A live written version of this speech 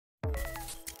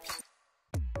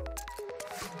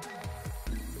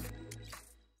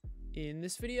In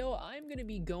this video, I'm going to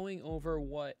be going over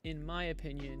what, in my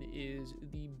opinion, is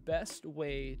the best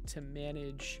way to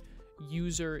manage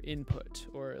user input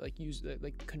or like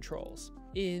controls.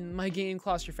 In my game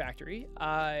Cluster Factory,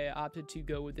 I opted to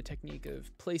go with the technique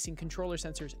of placing controller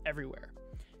sensors everywhere.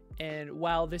 And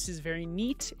while this is very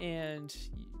neat and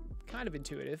kind of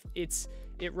intuitive,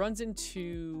 it runs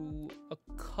into a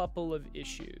couple of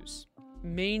issues.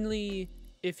 Mainly,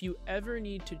 if you ever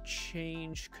need to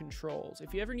change controls,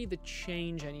 if you ever need to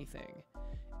change anything,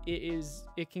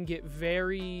 it can get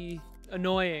very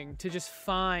annoying to just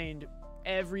find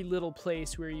every little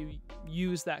place where you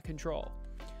use that control.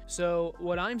 So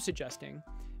what I'm suggesting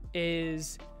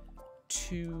is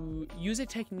to use a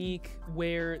technique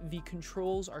where the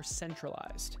controls are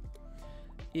centralized.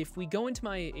 If we go into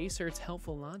my Acert's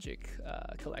Helpful Logic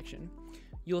collection,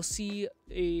 you'll see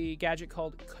a gadget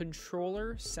called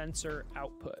Controller Sensor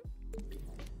Output.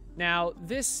 Now,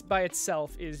 this by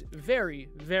itself is very,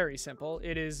 very simple.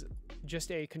 It is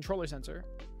just a controller sensor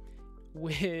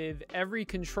with every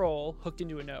control hooked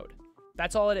into a node.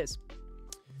 That's all it is.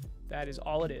 That is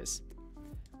all it is.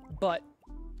 But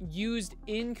used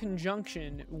in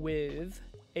conjunction with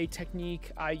a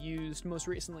technique I used most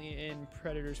recently in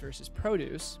Predators vs.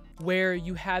 Produce, where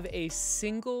you have a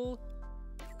single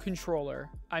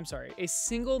a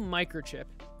single microchip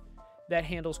that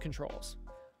handles controls.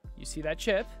 You see that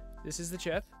chip? This is the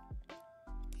chip.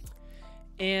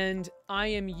 And I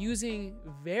am using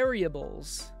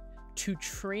variables to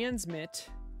transmit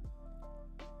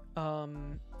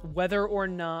whether or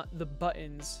not the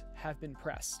buttons have been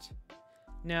pressed.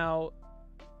 Now,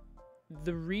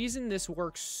 the reason this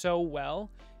works so well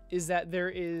is that there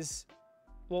is,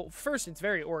 well, first, it's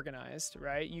very organized,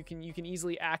 right? You can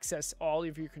easily access all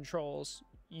of your controls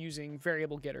using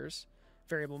variable getters,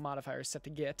 variable modifiers set to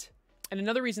get. And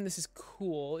another reason this is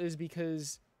cool is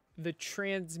because the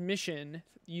transmission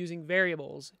using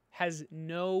variables has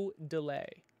no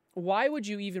delay. Why would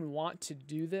you even want to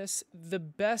do this? The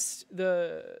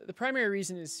primary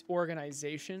reason is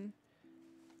organization.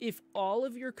 If all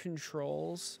of your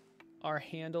controls are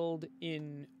handled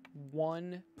in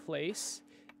one place,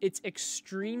 it's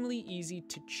extremely easy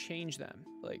to change them.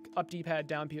 Like up D-pad,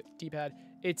 down D-pad,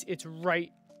 it's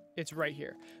right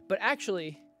here. But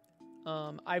actually,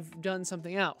 I've done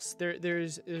something else.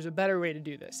 There's a better way to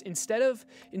do this. Instead of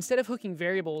hooking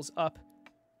variables up,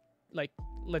 like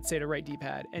let's say to right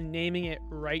D-pad and naming it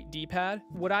right D-pad,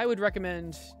 what I would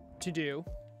recommend to do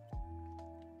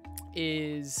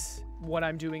is what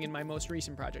I'm doing in my most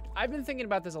recent project. I've been thinking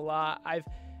about this a lot.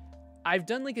 I've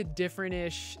done like a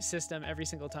different-ish system every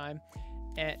single time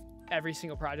at every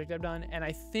single project I've done, and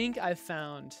I think I've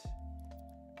found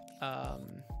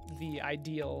the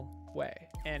ideal way,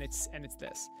 and it's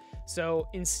this. So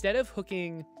instead of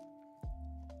hooking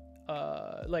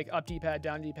like up D-pad,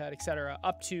 down D-pad, etc.,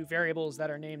 up to variables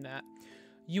that are named that,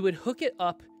 you would hook it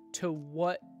up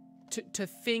to to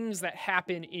things that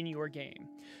happen in your game.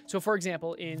 So for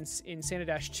example, in Santa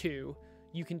Dash 2,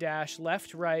 you can dash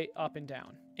left, right, up, and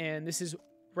down. And this is,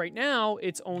 right now,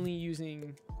 it's only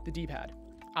using the D-pad.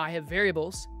 I have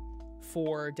variables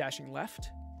for dashing left,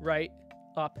 right,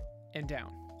 up, and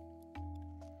down.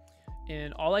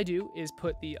 And all I do is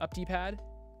put the up D-pad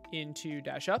into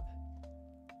dash up,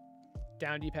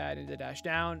 down D-pad into dash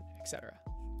down, etc.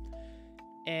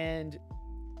 And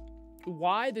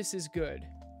why this is good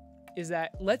is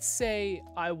that, let's say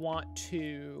I want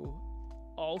to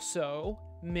also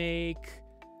make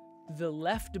the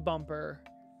left bumper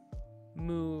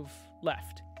move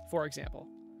left, for example.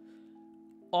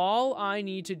 All I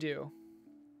need to do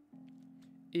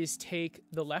is take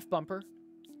the left bumper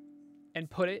and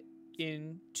put it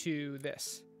into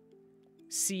this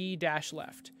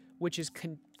C-left, which is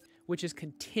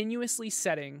continuously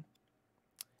setting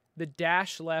the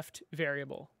dash left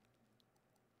variable.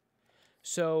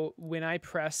 So when I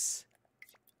press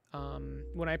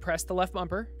the left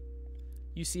bumper,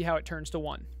 you see how it turns to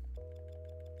 1.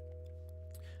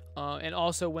 And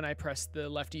also when I press the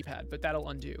left D-pad, but that'll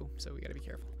undo, so we gotta be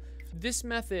careful. This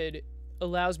method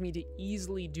allows me to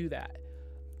easily do that.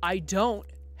 I don't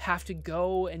have to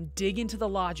go and dig into the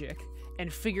logic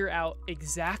and figure out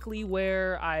exactly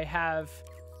where I have,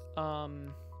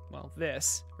 well,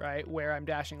 this, right, where I'm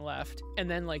dashing left, and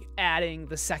then like adding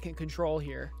the second control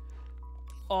here.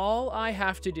 All I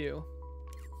have to do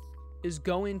is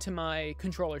go into my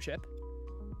controller chip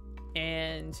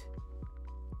and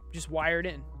just wire it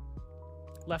in.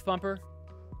 Left bumper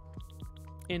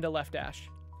into left dash.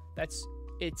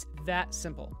 It's that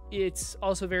simple. It's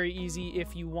also very easy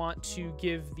if you want to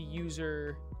give the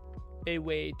user a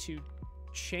way to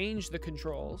change the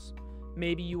controls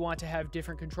Maybe you want to have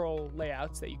different control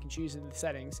layouts that you can choose in the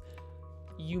settings.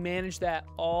 You manage that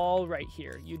all right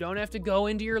here. You don't have to go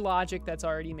into your logic that's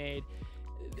already made.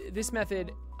 This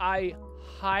method, I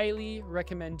highly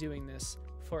recommend doing this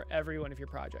for every one of your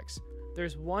projects.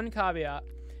 There's one caveat,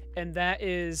 and that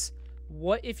is,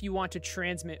 what if you want to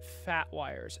transmit fat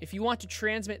wires? If you want to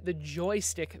transmit the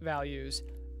joystick values,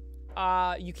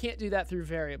 you can't do that through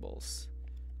variables.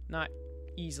 Not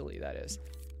easily, that is.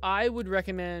 I would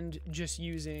recommend just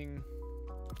using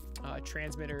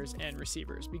transmitters and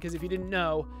receivers, because if you didn't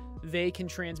know, they can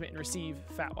transmit and receive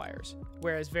fat wires,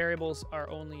 whereas variables are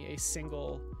only a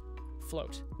single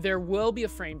float. There will be a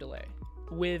frame delay.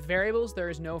 With variables, there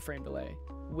is no frame delay.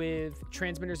 With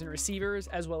transmitters and receivers,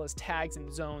 as well as tags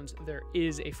and zones, there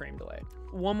is a frame delay.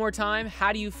 One more time,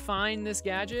 how do you find this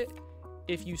gadget?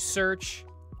 If you search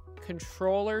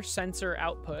controller sensor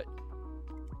output,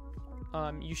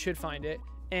 you should find it.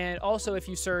 And also if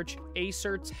you search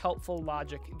Acert's helpful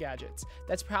logic gadgets,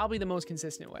 that's probably the most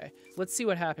consistent way. Let's see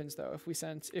what happens though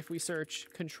if we search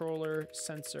controller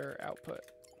sensor output.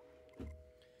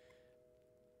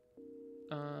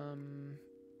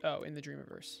 Oh, in the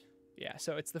Dreamiverse. Yeah,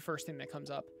 so it's the first thing that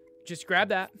comes up. Just grab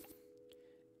that,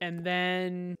 and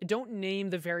then don't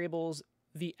name the variables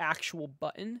the actual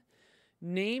button.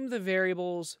 Name the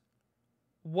variables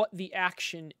what the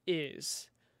action is.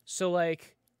 So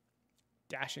like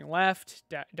dashing left,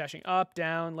 dashing up,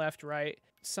 down, left, right,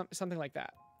 something like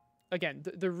that. Again,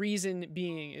 the reason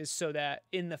being is so that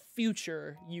in the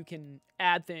future you can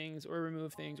add things or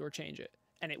remove things or change it,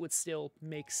 and it would still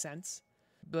make sense.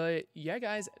 But yeah,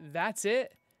 guys, that's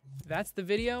it. That's the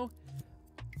video.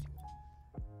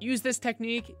 Use this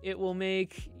technique. It will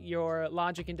make your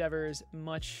logic endeavors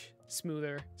much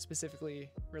smoother, specifically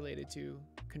related to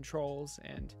controls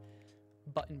and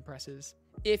button presses.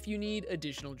 If you need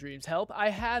additional Dreams help, I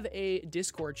have a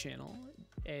Discord channel.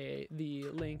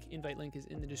 The invite link is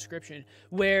in the description,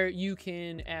 where you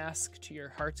can ask to your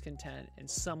heart's content and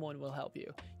someone will help you.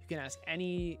 You can ask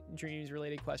any Dreams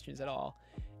related questions at all,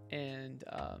 and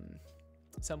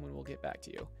someone will get back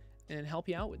to you and help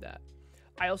you out with that.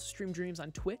 I also stream Dreams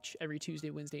on Twitch every Tuesday,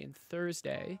 Wednesday, and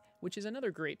Thursday, which is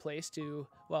another great place to,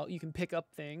 well, you can pick up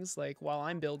things like while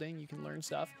I'm building, you can learn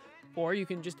stuff, or you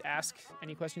can just ask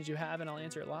any questions you have and I'll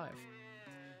answer it live.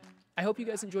 I hope you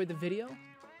guys enjoyed the video,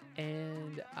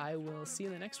 and I will see you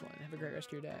in the next one. Have a great rest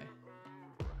of your day.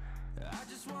 I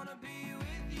just wanna be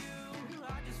with you.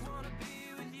 I just wanna be